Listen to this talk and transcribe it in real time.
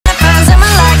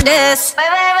like this.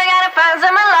 Baby, we gotta find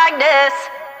someone like this.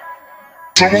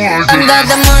 Under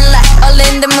the moonlight, all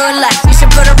in the moonlight. You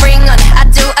should put a ring on it. I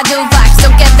do vibes,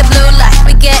 don't get the blue light.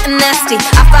 We getting nasty,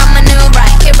 I found my new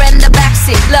ride. Here in the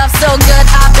backseat, love so good,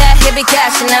 I bet he'll be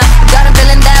cashing out. Got a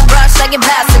feeling that rush like you're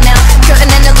passing out. Curtain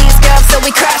in the leaves, girl, so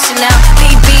we crashing out.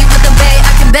 Beat with the bay,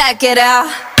 I can back it out.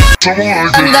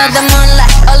 Under the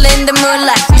moonlight, all in the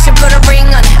moonlight. You should put a ring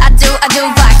on it. I do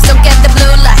vibes, don't get the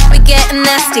blue light. We getting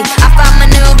nasty, I found my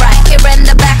new ride. Here in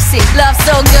the backseat, love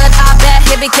so good, I bet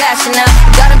he'll be cashing out.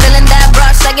 Got a feeling that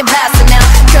rush like you're passing out.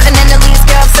 Curtain in the leaves,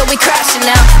 girl, so we crashing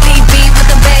out. Beat with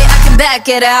the bay, I can back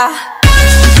it out.